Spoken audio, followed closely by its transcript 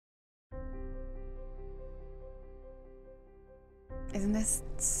Isn't this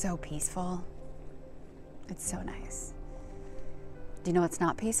so peaceful? It's so nice. Do you know what's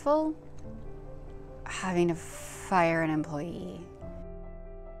not peaceful? Having to fire an employee.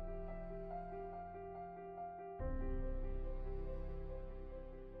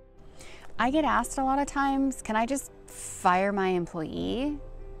 I get asked a lot of times, can I just fire my employee?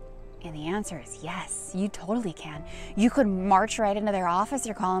 And the answer is yes, you totally can. You could march right into their office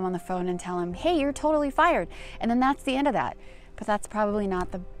or call them on the phone and tell them, hey, you're totally fired. And then that's the end of that. But that's probably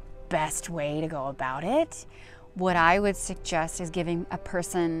not the best way to go about it. What I would suggest is giving a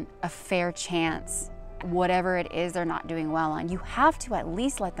person a fair chance, whatever it is they're not doing well on. You have to at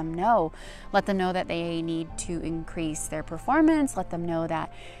least let them know. Let them know that they need to increase their performance. Let them know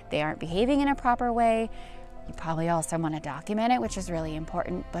that they aren't behaving in a proper way. You probably also want to document it, which is really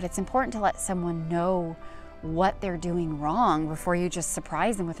important, but it's important to let someone know what they're doing wrong before you just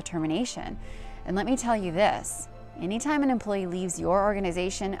surprise them with a termination. And let me tell you this, anytime an employee leaves your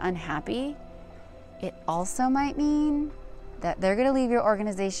organization unhappy, it also might mean that they're going to leave your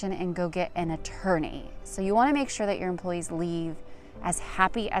organization and go get an attorney. So you want to make sure that your employees leave as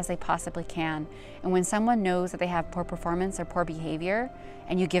happy as they possibly can. And when someone knows that they have poor performance or poor behavior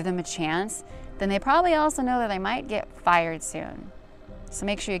and you give them a chance, then they probably also know that they might get fired soon. So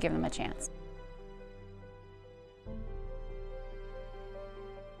make sure you give them a chance.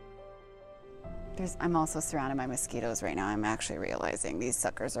 I'm also surrounded by mosquitoes right now. I'm actually realizing these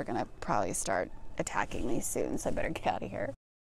suckers are going to probably start attacking me soon, so I better get out of here.